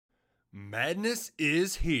Madness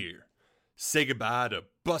is here. Say goodbye to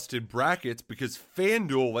busted brackets because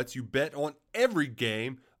FanDuel lets you bet on every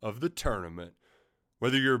game of the tournament.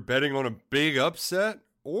 Whether you're betting on a big upset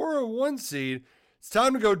or a one seed, it's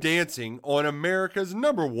time to go dancing on America's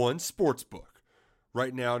 #1 sportsbook.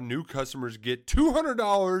 Right now, new customers get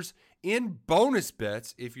 $200 in bonus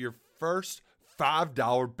bets if your first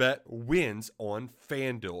 $5 bet wins on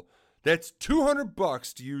FanDuel. That's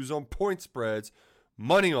 $200 to use on point spreads,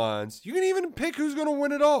 money lines. You can even pick who's going to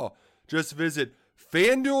win it all. Just visit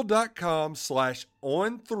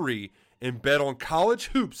FanDuel.com/on3 and bet on college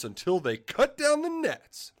hoops until they cut down the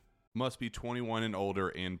nets. Must be 21 and older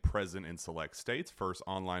and present in select states. First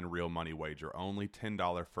online real money wager only.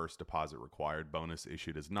 $10 first deposit required. Bonus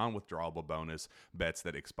issued as non-withdrawable bonus. Bets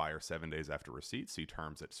that expire 7 days after receipt. See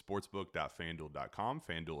terms at sportsbook.fanduel.com.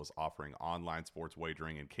 FanDuel is offering online sports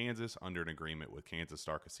wagering in Kansas under an agreement with Kansas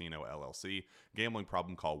Star Casino, LLC. Gambling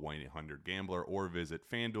problem? Call 1-800-GAMBLER or visit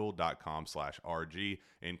fanduel.com/RG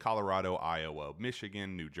in Colorado, Iowa,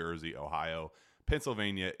 Michigan, New Jersey, Ohio,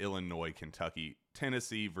 Pennsylvania, Illinois, Kentucky,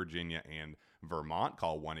 Tennessee, Virginia, and Vermont.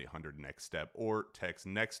 Call 1-800-NEXT-STEP or text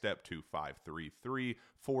NEXT-STEP to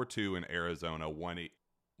 53342 in Arizona,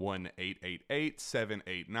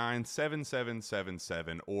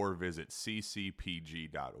 1-888-789-7777 or visit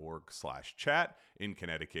ccpg.org/chat. In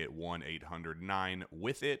Connecticut,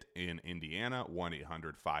 1-800-9-WITH-IT. In Indiana,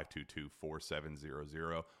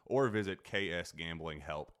 1-800-522-4700 or visit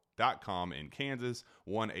ksgamblinghelp.com. In Kansas,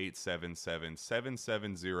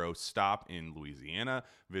 1-877-770-STOP in Louisiana.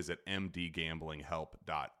 Visit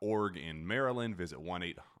mdgamblinghelp.org in Maryland. Visit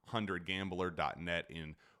 1-800-gambler.net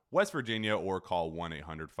in West Virginia or call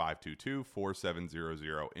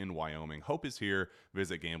 1-800-522-4700 in Wyoming. Hope is here.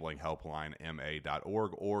 Visit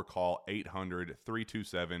gamblinghelplinema.org or call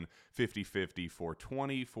 800-327-5050 for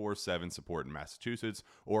 24/7 support in Massachusetts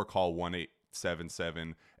or call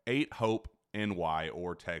 1-877-8-HOPE NY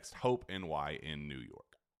or text Hope NY in New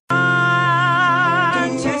York.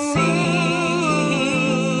 To see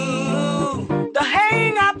the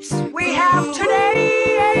hang-ups we have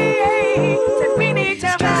today, that we need to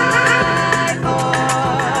strive for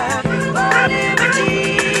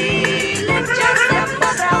liberty. Lift yourself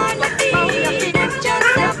up on your feet. Lift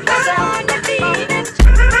yourself up on your feet.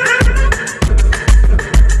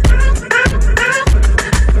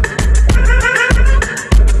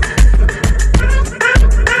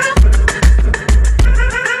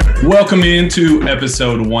 Welcome into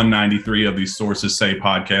episode 193 of the Sources Say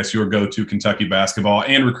podcast, your go-to Kentucky basketball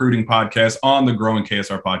and recruiting podcast on the growing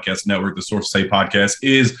KSR Podcast Network. The Sources Say podcast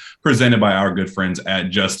is presented by our good friends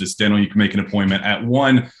at Justice Dental. You can make an appointment at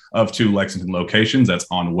one of two Lexington locations. That's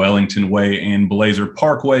on Wellington Way and Blazer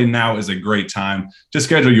Parkway. Now is a great time to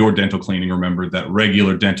schedule your dental cleaning. Remember that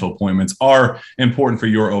regular dental appointments are important for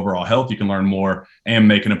your overall health. You can learn more and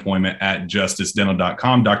make an appointment at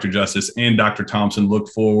justicedental.com. Dr. Justice and Dr. Thompson look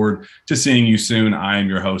forward to seeing you soon. I am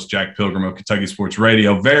your host, Jack Pilgrim of Kentucky Sports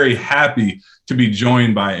Radio. Very happy to be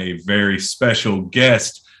joined by a very special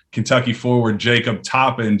guest, Kentucky forward Jacob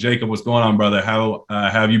Toppin. Jacob, what's going on, brother? How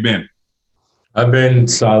have you been? I've been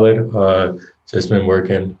solid. Just been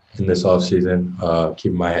working in this offseason,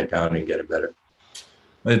 keeping my head down and getting better.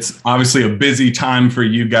 It's obviously a busy time for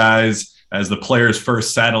you guys as the players'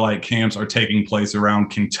 first satellite camps are taking place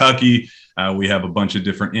around Kentucky. We have a bunch of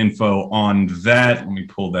different info on that. Let me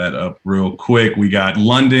pull that up real quick. We got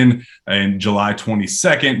London in July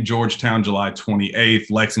 22nd, Georgetown July 28th,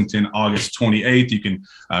 Lexington August 28th. You can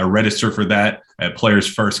register for that at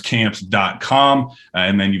playersfirstcamps.com.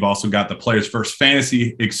 And then you've also got the Players First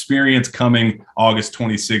Fantasy Experience coming August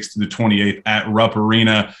 26th to the 28th at Rupp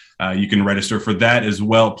Arena. You can register for that as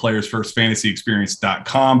well,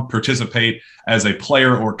 playersfirstfantasyexperience.com. Participate as a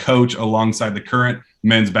player or coach alongside the current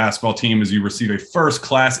men's basketball team as you receive a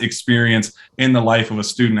first-class experience in the life of a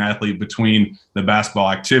student athlete between the basketball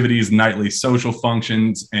activities, nightly social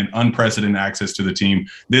functions, and unprecedented access to the team.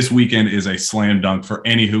 This weekend is a slam dunk for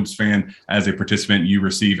any Hoops fan. As a participant, you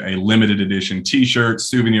receive a limited edition t-shirt,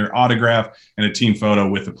 souvenir autograph, and a team photo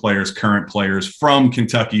with the players. Current players from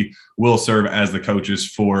Kentucky will serve as the coaches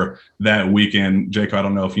for that weekend. Jacob, I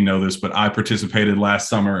don't know if you know this, but I participated last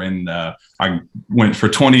summer and I went for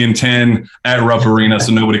 20-10 at Rupp Arena,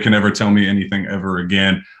 so nobody can ever tell me anything ever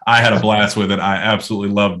again. I had a blast with it. I absolutely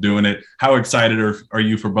loved doing it. How excited are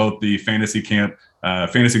you for both the fantasy camp,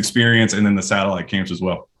 fantasy experience, and then the satellite camps as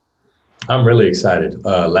well? I'm really excited.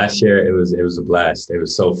 Last year, it was a blast. It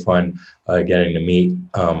was so fun getting to meet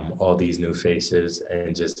all these new faces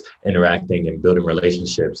and just interacting and building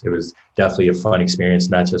relationships. It was definitely a fun experience,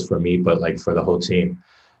 not just for me, but like for the whole team.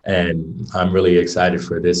 And I'm really excited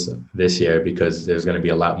for this year because there's going to be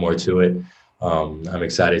a lot more to it. I'm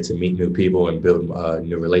excited to meet new people and build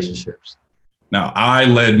new relationships. Now, I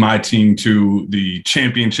led my team to the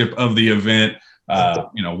championship of the event.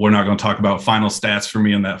 We're not going to talk about final stats for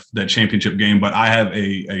me in that championship game, but I have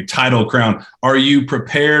a title crown. Are you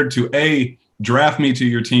prepared to A, draft me to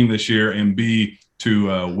your team this year, and B,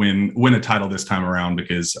 to win a title this time around?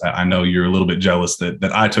 Because I know you're a little bit jealous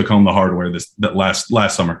that I took home the hardware that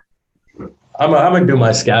last summer. I'm gonna do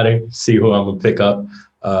my scouting, see who I'm gonna pick up.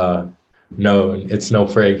 No, it's no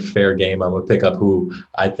fair game. I'm gonna pick up who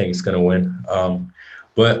I think is gonna win.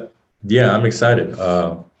 But yeah, I'm excited.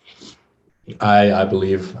 I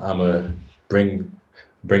believe I'm gonna bring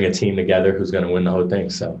a team together who's gonna win the whole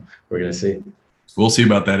thing. So we're gonna see. We'll see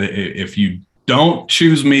about that. If you don't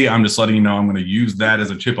choose me, I'm just letting you know I'm going to use that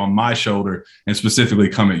as a chip on my shoulder and specifically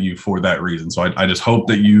come at you for that reason. So I just hope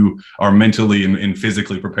that you are mentally and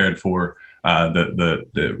physically prepared for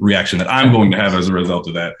the reaction that I'm going to have as a result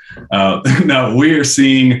of that. Now, we're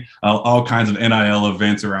seeing all kinds of NIL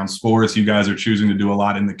events around sports. You guys are choosing to do a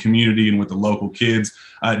lot in the community and with the local kids.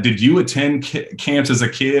 Did you attend camps as a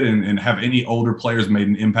kid and have any older players made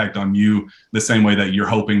an impact on you the same way that you're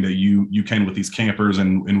hoping that you can with these campers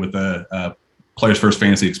and with the Players First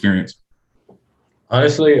Fantasy experience?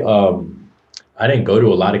 Honestly, I didn't go to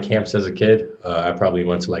a lot of camps as a kid. I probably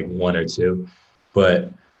went to like one or two,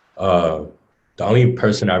 but the only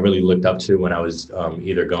person I really looked up to when I was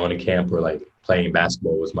either going to camp or like playing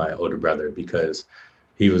basketball was my older brother, because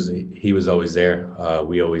he was always there.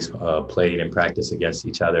 We always played and practiced against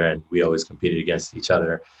each other, and we always competed against each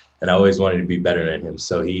other. And I always wanted to be better than him.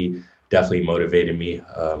 So he definitely motivated me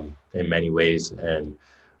in many ways. And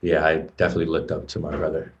yeah, I definitely looked up to my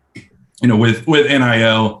brother. With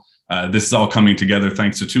NIL, this is all coming together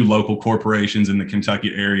thanks to two local corporations in the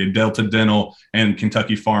Kentucky area, Delta Dental and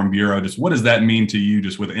Kentucky Farm Bureau. Just what does that mean to you,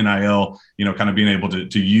 just with NIL, kind of being able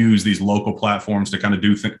to use these local platforms to kind of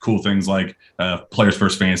do cool things like Players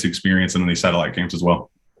First Fantasy experience and then these satellite camps as well?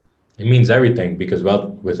 It means everything, because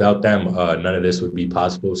without them, none of this would be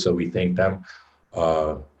possible. So we thank them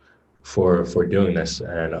for doing this,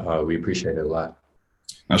 and we appreciate it a lot.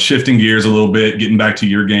 Now, shifting gears a little bit, getting back to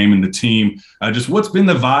your game and the team, just what's been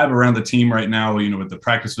the vibe around the team right now, with the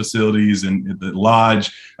practice facilities and the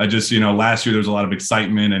lodge? Last year there was a lot of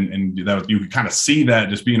excitement and that you could kind of see that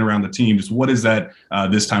just being around the team. Just what is that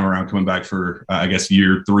this time around coming back for,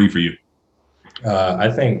 year 3 for you? I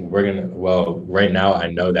think right now I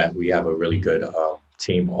know that we have a really good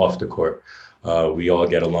team off the court. We all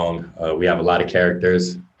get along. We have a lot of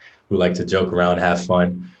characters who like to joke around, have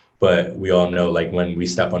fun. But we all know, like, when we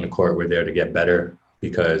step on the court, we're there to get better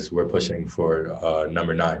because we're pushing for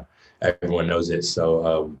number 9. Everyone knows it.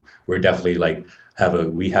 So we're definitely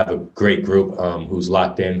we have a great group who's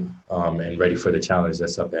locked in and ready for the challenge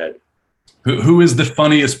that's up ahead. Who is the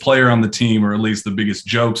funniest player on the team, or at least the biggest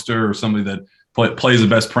jokester, or somebody that plays the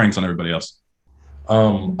best pranks on everybody else?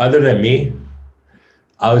 Other than me,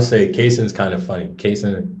 I would say Kaysen's kind of funny.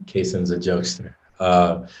 Kaysen's a jokester.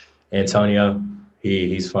 Antonio,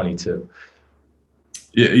 he's funny too.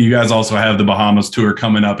 You guys also have the Bahamas tour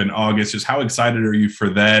coming up in August. Just how excited are you for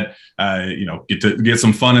that? Get to get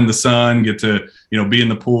some fun in the sun, get to, be in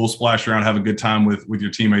the pool, splash around, have a good time with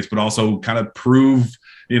your teammates, but also kind of prove,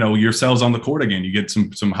 yourselves on the court again. You get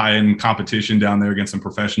some high-end competition down there against some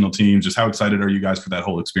professional teams. Just how excited are you guys for that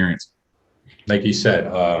whole experience? Like you said,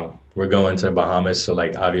 we're going to the Bahamas. So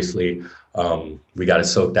obviously we got to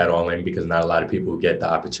soak that all in, because not a lot of people get the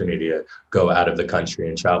opportunity to go out of the country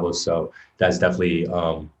and travel. So that's definitely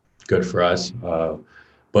good for us.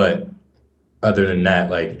 But other than that,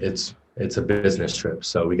 it's a business trip.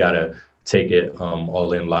 So we got to take it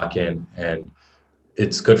all in, lock in. And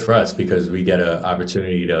it's good for us because we get an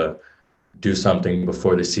opportunity to do something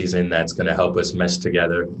before the season that's going to help us mesh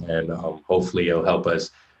together. And hopefully it'll help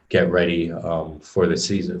us get ready for the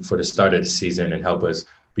season, for the start of the season, and help us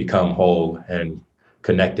become whole and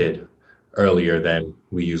connected earlier than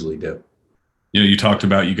we usually do. You talked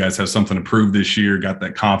about you guys have something to prove this year, got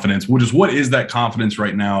that confidence. What is that confidence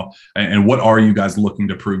right now, and what are you guys looking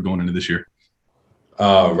to prove going into this year?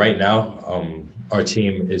 Right now, our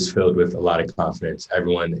team is filled with a lot of confidence.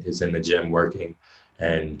 Everyone is in the gym working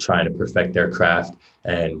and trying to perfect their craft.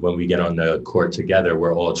 And when we get on the court together,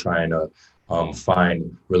 we're all trying to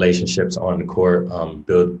find relationships on the court,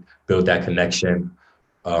 build that connection.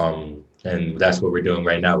 And that's what we're doing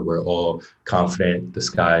right now. We're all confident. The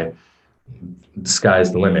sky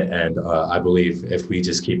is the limit. And I believe if we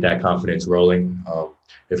just keep that confidence rolling,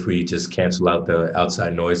 if we just cancel out the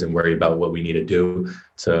outside noise and worry about what we need to do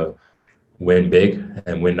to win big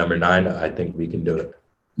and win number 9, I think we can do it.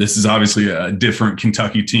 This is obviously a different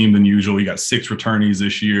Kentucky team than usual. You got 6 returnees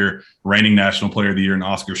this year, reigning National Player of the Year in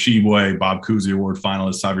Oscar Tshiebwe, Bob Cousy Award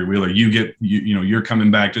finalist Xavier Wheeler. You're coming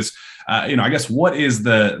back. Just I guess what is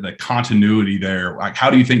the continuity there? Like, how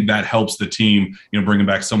do you think that helps the team? Bringing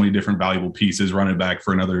back so many different valuable pieces, running back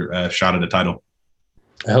for another shot at a title.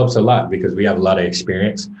 It helps a lot because we have a lot of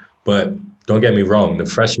experience. But don't get me wrong, the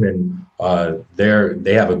freshmen,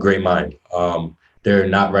 they have a great mind. They're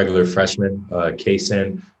not regular freshmen.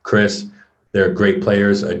 Kaysen, Chris, they're great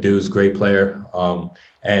players. Adu's great player.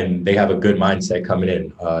 And they have a good mindset coming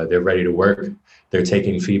in. They're ready to work. They're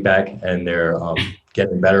taking feedback and they're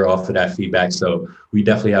getting better off of that feedback. So we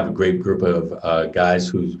definitely have a great group of guys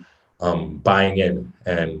who's buying in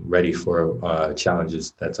and ready for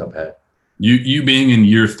challenges that's up ahead. You being in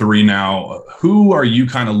year 3 now, who are you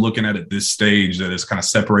kind of looking at this stage that has kind of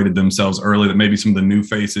separated themselves early, that maybe some of the new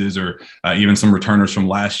faces or even some returners from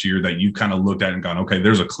last year that you kind of looked at and gone, okay,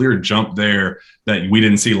 there's a clear jump there that we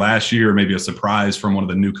didn't see last year, or maybe a surprise from one of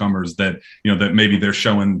the newcomers that, that maybe they're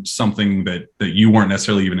showing something that you weren't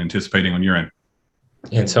necessarily even anticipating on your end?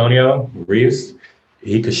 Antonio Reeves,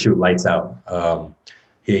 he could shoot lights out.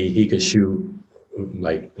 He could shoot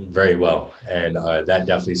like very well, and that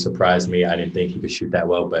definitely surprised me. I didn't think he could shoot that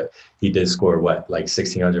well, but he did score like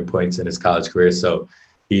 1,600 points in his college career. So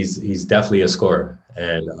he's definitely a scorer,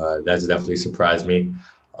 and that's definitely surprised me.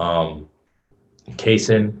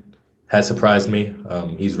 Kaysen has surprised me.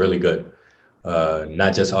 He's really good,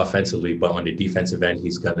 not just offensively, but on the defensive end,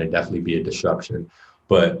 he's gonna definitely be a disruption.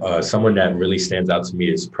 But someone that really stands out to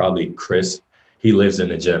me is probably Chris. He lives in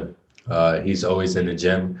the gym. He's always in the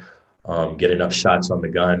gym. Getting up shots on the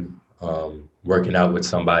gun, working out with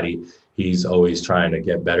somebody. He's always trying to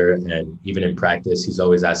get better. And even in practice, he's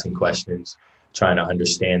always asking questions, trying to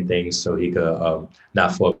understand things so he could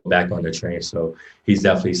not fall back on the train. So he's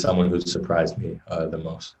definitely someone who's surprised me the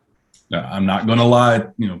most. I'm not going to lie.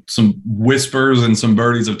 Some whispers and some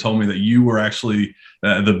birdies have told me that you were actually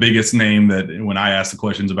the biggest name that when I asked the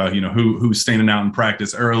questions about, who's standing out in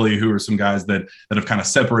practice early, who are some guys that have kind of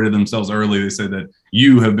separated themselves early. They said that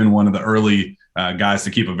you have been one of the early guys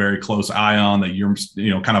to keep a very close eye on, that you're,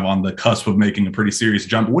 kind of on the cusp of making a pretty serious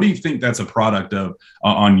jump. What do you think that's a product of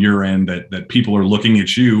on your end, that people are looking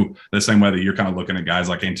at you the same way that you're kind of looking at guys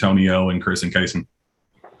like Antonio and Chris and Kaysen?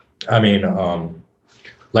 I mean,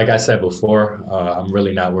 like I said before, I'm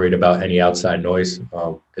really not worried about any outside noise.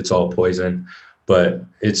 It's all poison, but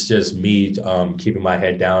it's just me keeping my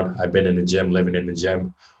head down. I've been in the gym, living in the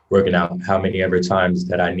gym, working out how many ever times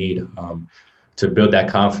that I need to build that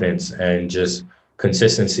confidence, and just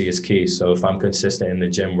consistency is key. So if I'm consistent in the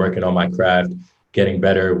gym, working on my craft, getting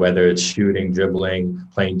better, whether it's shooting, dribbling,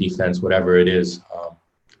 playing defense, whatever it is,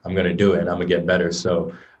 I'm going to do it and I'm going to get better.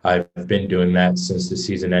 So I've been doing that since the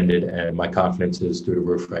season ended, and my confidence is through the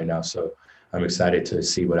roof right now. So I'm excited to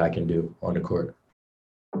see what I can do on the court.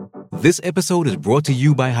 This episode is brought to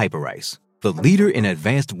you by Hyperice, the leader in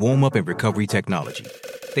advanced warm-up and recovery technology.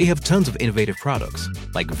 They have tons of innovative products,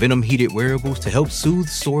 like Venom-heated wearables to help soothe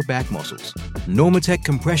sore back muscles, Normatec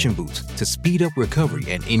compression boots to speed up recovery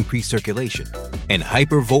and increase circulation, and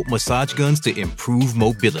Hypervolt massage guns to improve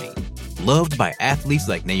mobility. Loved by athletes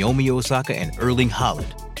like Naomi Osaka and Erling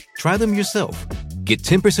Haaland. Try them yourself. Get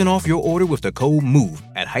 10% off your order with the code MOVE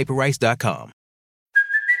at hyperice.com.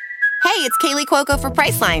 Hey, it's Kaylee Cuoco for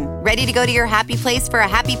Priceline. Ready to go to your happy place for a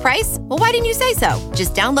happy price? Well, why didn't you say so?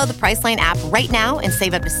 Just download the Priceline app right now and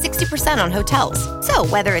save up to 60% on hotels. So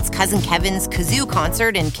whether it's Cousin Kevin's Kazoo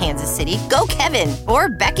Concert in Kansas City, go Kevin, or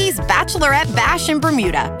Becky's Bachelorette Bash in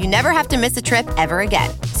Bermuda, you never have to miss a trip ever again.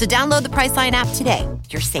 So download the Priceline app today.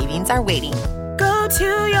 Your savings are waiting. Go to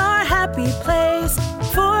your happy place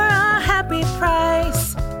for a happy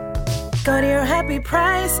price. Go to your happy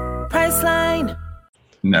price, Priceline.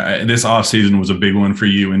 Now, this offseason was a big one for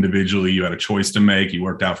you individually. You had a choice to make. You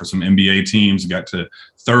worked out for some NBA teams. You got to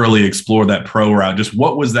thoroughly explore that pro route. Just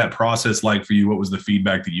what was that process like for you? What was the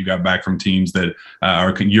feedback that you got back from teams that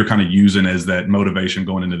you're kind of using as that motivation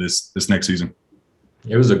going into this next season?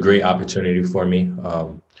 It was a great opportunity for me.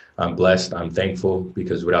 I'm blessed. I'm thankful,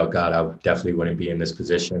 because without God, I definitely wouldn't be in this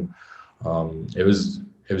position. It was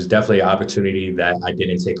definitely an opportunity that I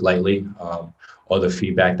didn't take lightly. All the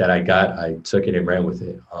feedback that I got, I took it and ran with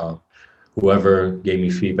it. Whoever gave me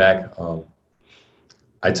feedback,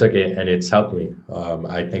 I took it and it's helped me.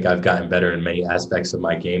 I think I've gotten better in many aspects of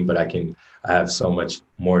my game, but I have so much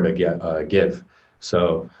more to give.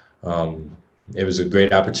 So it was a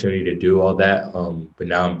great opportunity to do all that. But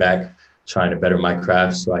now I'm back trying to better my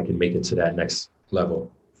craft so I can make it to that next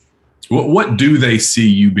level. What do they see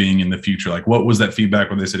you being in the future? Like, what was that feedback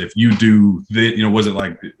when they said, if you do this, was it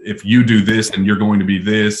like, if you do this and you're going to be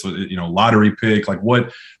this, lottery pick? Like,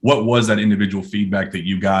 what was that individual feedback that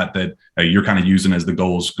you got that you're kind of using as the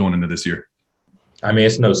goals going into this year? I mean,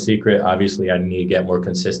 it's no secret. Obviously, I need to get more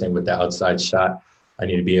consistent with the outside shot. I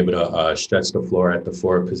need to be able to stretch the floor at the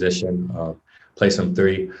forward position, play some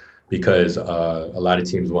three, because a lot of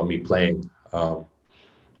teams want me playing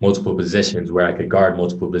multiple positions where I could guard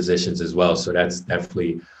multiple positions as well. So that's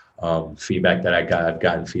definitely feedback that I got. I've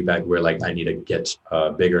gotten feedback where like I need to get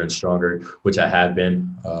bigger and stronger, which I have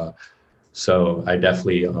been. So I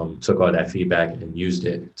definitely took all that feedback and used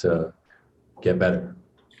it to get better.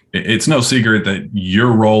 It's no secret that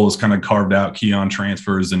your role is kind of carved out key on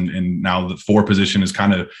transfers, and now the 4 position is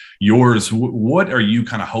kind of yours. What are you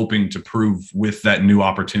kind of hoping to prove with that new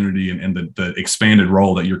opportunity and the expanded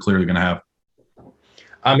role that you're clearly going to have?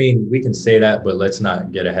 I mean, we can say that, but let's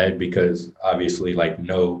not get ahead, because obviously, like,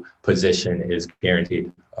 no position is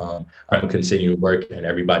guaranteed. I'm going to continue to work, and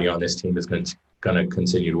everybody on this team is going to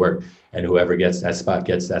continue to work. And whoever gets that spot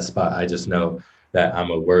gets that spot. I just know that I'm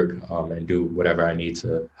going to work and do whatever I need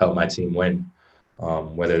to help my team win,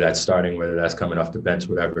 whether that's starting, whether that's coming off the bench,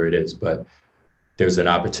 whatever it is. But there's an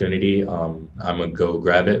opportunity. I'm going to go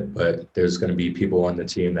grab it, but there's going to be people on the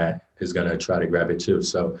team that is going to try to grab it too.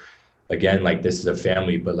 So again, like, this is a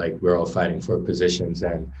family, but like, we're all fighting for positions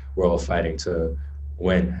and we're all fighting to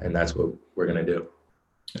win. And that's what we're going to do.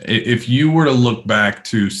 If you were to look back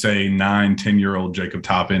to, say, 9-10-year-old Jacob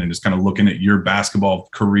Toppin and just kind of looking at your basketball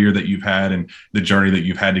career that you've had and the journey that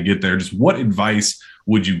you've had to get there, just what advice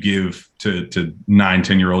would you give to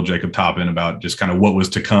 9-10-year-old Jacob Toppin about just kind of what was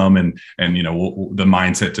to come and the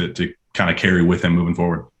mindset to kind of carry with him moving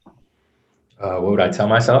forward? What would I tell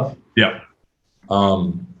myself? Yeah.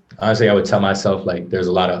 Honestly, I would tell myself, like, there's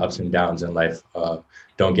a lot of ups and downs in life.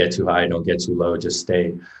 Don't get too high, don't get too low, just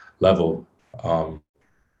stay level.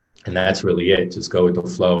 And that's really it. Just go with the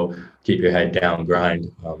flow, keep your head down,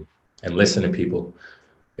 grind, and listen to people.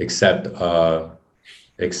 Accept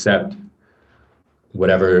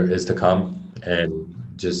whatever is to come, and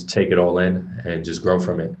just take it all in and just grow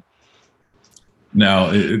from it.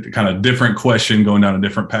 Now, kind of different question, going down a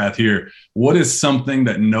different path here. What is something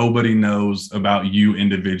that nobody knows about you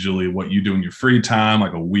individually, what you do in your free time,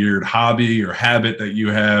 like a weird hobby or habit that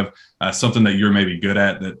you have, something that you're maybe good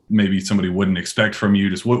at that maybe somebody wouldn't expect from you?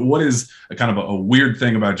 Just what is a kind of a weird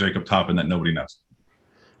thing about Jacob Toppin that nobody knows?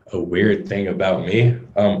 A weird thing about me?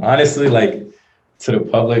 Honestly, like, to the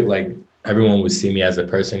public, like, everyone would see me as a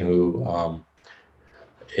person who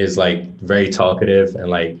is like very talkative and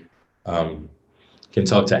like can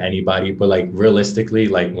talk to anybody, but like realistically,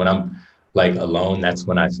 like when I'm like alone, that's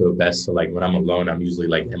when I feel best. So like when I'm alone, I'm usually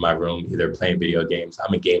like in my room, either playing video games.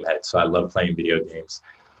 I'm a game head, so I love playing video games.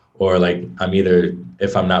 Or like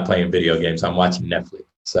if I'm not playing video games, I'm watching Netflix.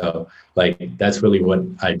 So like that's really what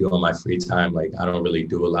I do on my free time. Like I don't really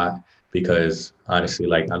do a lot because honestly,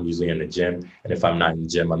 like I'm usually in the gym. And if I'm not in the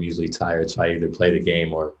gym, I'm usually tired. So I either play the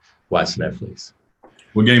game or watch Netflix.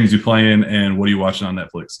 What games you playing and what are you watching on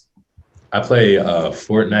Netflix? I play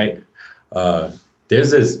Fortnite.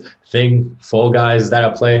 There's this thing, Fall Guys, that I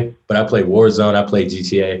play, but I play Warzone, I play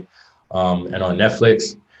GTA. And on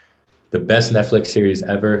Netflix, the best Netflix series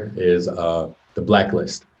ever is The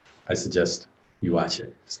Blacklist. I suggest you watch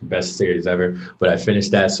it. It's the best series ever. But I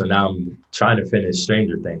finished that, so now I'm trying to finish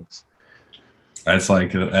Stranger Things. That's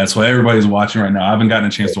what everybody's watching right now. I haven't gotten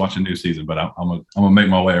a chance to watch a new season, but I'm gonna make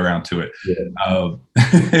my way around to it. Yeah.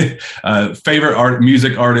 Favorite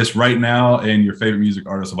music artist right now, and your favorite music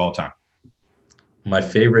artist of all time? My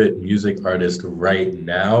favorite music artist right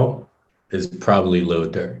now is probably Lil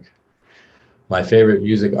Durk. My favorite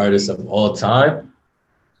music artist of all time,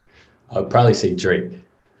 I would probably say Drake.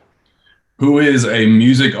 Who is a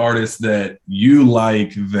music artist that you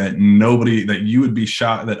like that you would be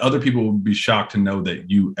shocked, that other people would be shocked to know that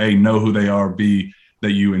you A, know who they are, B,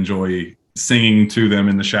 that you enjoy singing to them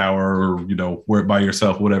in the shower or, where by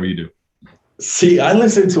yourself, whatever you do? See, I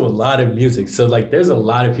listen to a lot of music. So like there's a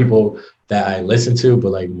lot of people that I listen to, but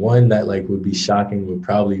like one that like would be shocking would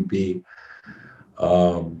probably be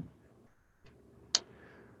I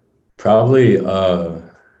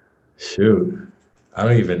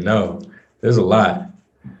don't even know. There's a lot.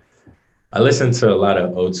 I listen to a lot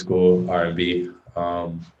of old school R&B. I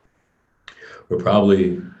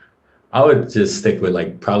would just stick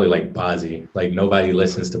with probably Bazzi. Like nobody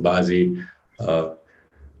listens to Bazzi.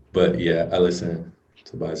 But yeah, I listen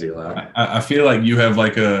to Bazzi a lot. I feel like you have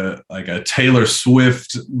like a Taylor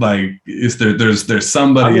Swift, like there's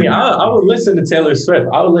somebody. I mean, I would listen to Taylor Swift.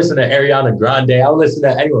 I would listen to Ariana Grande. I would listen to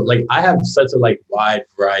anyone. Like, I have such a like wide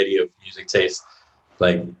variety of music taste.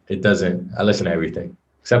 Like, I listen to everything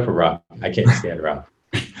except for rock. I can't stand rock.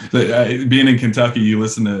 Being in Kentucky, you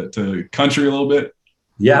listen to country a little bit?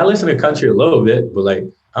 Yeah, I listen to country a little bit, but like,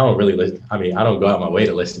 I don't really listen. I mean, I don't go out my way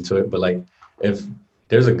to listen to it, but like, if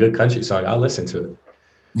there's a good country song, I'll listen to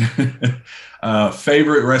it.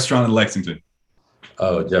 Favorite restaurant in Lexington?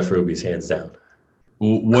 Oh, Jeff Ruby's, hands down.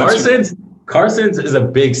 Carson's is a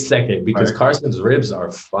big second because Carson's ribs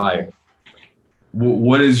are fire.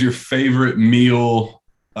 What is your favorite meal,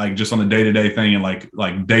 like just on a day-to-day thing, and like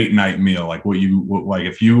date night meal? Like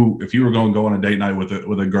if you were going to go on a date night with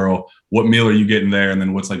a girl, what meal are you getting there? And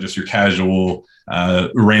then what's like just your casual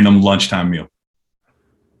random lunchtime meal?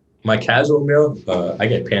 My casual meal, I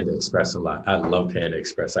get Panda Express a lot. I love Panda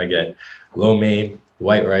Express. I get lo mein,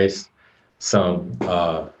 white rice, some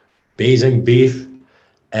Beijing beef,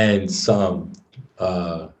 and some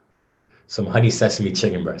honey sesame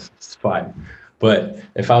chicken breast. It's fine. But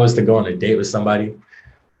if I was to go on a date with somebody,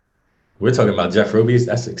 we're talking about Jeff Ruby's.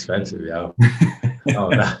 That's expensive, yo. Oh,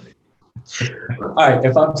 no. All right,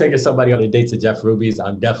 if I'm taking somebody on a date to Jeff Ruby's,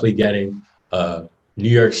 I'm definitely getting New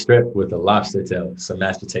York strip with a lobster tail, some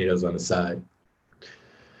mashed potatoes on the side.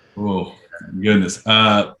 Oh, goodness.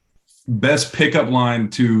 Best pickup line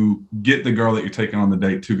to get the girl that you're taking on the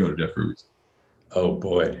date to go to Jeff Ruby's? Oh,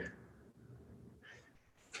 boy.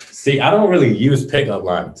 See, I don't really use pickup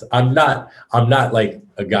lines. I'm not like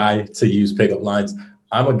a guy to use pickup lines.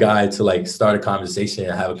 I'm a guy to like start a conversation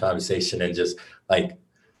and have a conversation and just like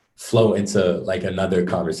flow into like another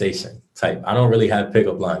conversation type. I don't really have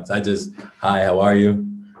pickup lines. I just, hi, how are you?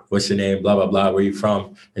 What's your name? Blah, blah, blah. Where you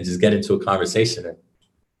from? And just get into a conversation. And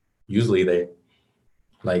usually they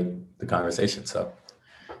like the conversation. So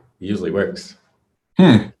it usually works.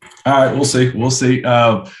 All right, we'll see.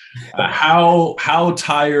 How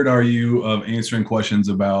tired are you of answering questions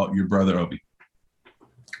about your brother Obi?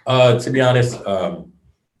 To be honest,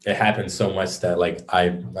 it happens so much that like I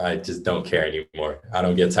just don't care anymore. I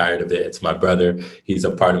don't get tired of it. It's my brother. He's a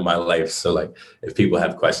part of my life. So like if people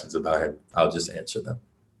have questions about him, I'll just answer them.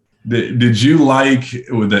 Did you like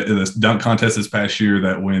with the dunk contest this past year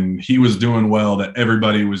that when he was doing well, that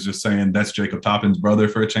everybody was just saying that's Jacob Toppin's brother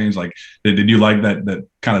for a change? Like, did you like that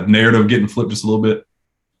kind of narrative getting flipped just a little bit?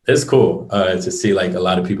 It's cool to see like a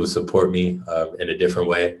lot of people support me in a different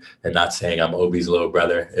way and not saying I'm Obi's little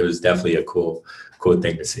brother. It was definitely a cool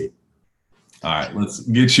thing to see. All right, let's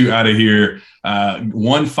get you out of here.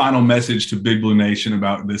 One final message to Big Blue Nation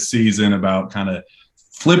about this season, about kind of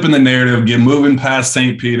flipping the narrative, moving past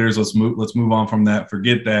St. Peter's. Let's move on from that.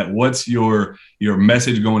 Forget that. What's your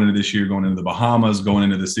message going into this year, going into the Bahamas, going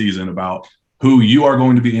into the season, about who you are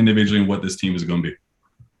going to be individually and what this team is going to be?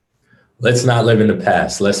 Let's not live in the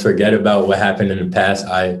past. Let's forget about what happened in the past.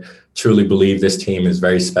 I truly believe this team is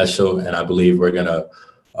very special, and I believe we're going to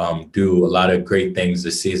do a lot of great things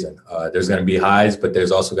this season. There's going to be highs, but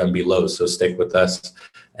there's also going to be lows. So stick with us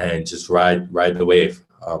and just ride the wave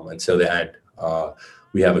until the end.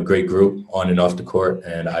 We have a great group on and off the court,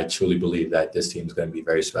 and I truly believe that this team is going to be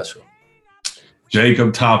very special.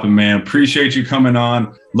 Jacob Toppin, man, appreciate you coming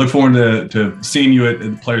on. Look forward to seeing you at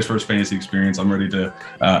the Players First Fantasy Experience. I'm ready to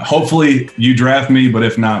hopefully you draft me, but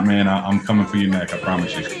if not, man, I'm coming for you next. I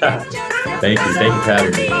promise you. Thank you for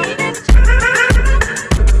having me.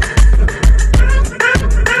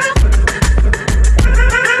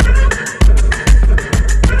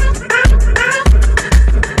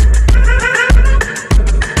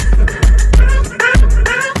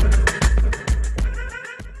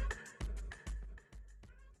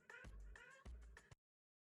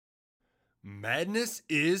 Madness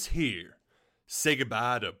is here. Say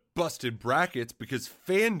goodbye to busted brackets because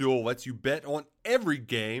FanDuel lets you bet on every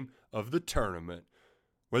game of the tournament.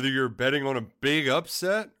 Whether you're betting on a big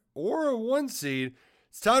upset or a 1 seed,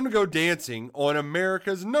 it's time to go dancing on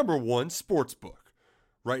America's #1 sportsbook.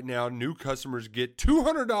 Right now, new customers get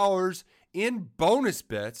 $200 in bonus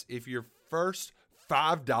bets if your first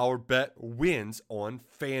 $5 bet wins on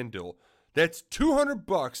FanDuel. That's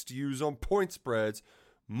 $200 to use on point spreads,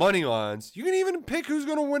 money lines. You can even pick who's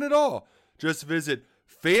going to win it all. Just visit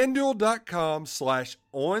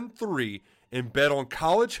FanDuel.com/on3 and bet on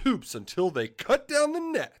college hoops until they cut down the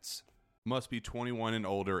nets. Must be 21 and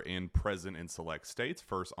older and present in select states.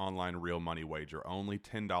 First online real money wager only.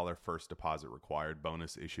 $10 first deposit required.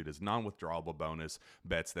 Bonus issued as non-withdrawable bonus.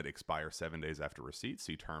 Bets that expire 7 days after receipt.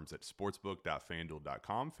 See terms at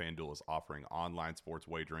sportsbook.fanduel.com. FanDuel is offering online sports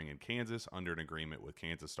wagering in Kansas under an agreement with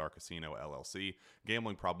Kansas Star Casino LLC.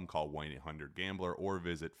 Gambling problem? Call 1-800-GAMBLER or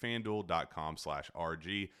visit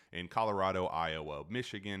fanduel.com/RG. In Colorado, Iowa,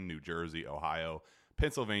 Michigan, New Jersey, Ohio,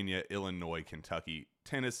 Pennsylvania, Illinois, Kentucky,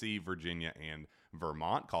 Tennessee, Virginia, and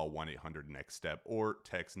Vermont. Call 1-800-NEXT-STEP or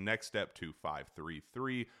text NEXT-STEP to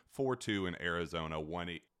 53342. In Arizona,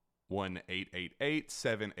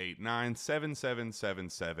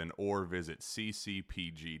 1-888-789-7777 or visit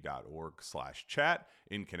ccpg.org/chat.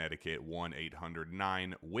 In Connecticut,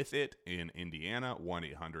 1-800-9-WITH-IT. In Indiana,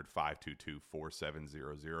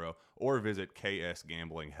 1-800-522-4700 or visit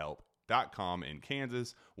ksgamblinghelp.com. In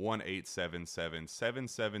Kansas,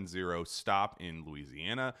 1-877-770-STOP. In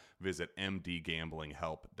Louisiana, visit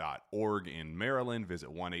mdgamblinghelp.org. In Maryland, visit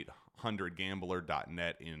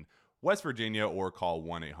 1-800-gambler.net. In West Virginia, or call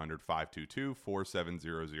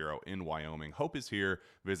 1-800-522-4700. In Wyoming, Hope is here.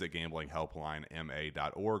 Visit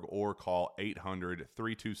gamblinghelplinema.org or call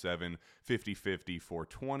 800-327-5050 for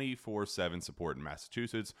 24/7 support in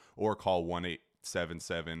Massachusetts, or call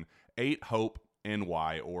 1-877-8-HOPE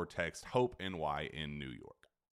NY or text HOPE NY in New York.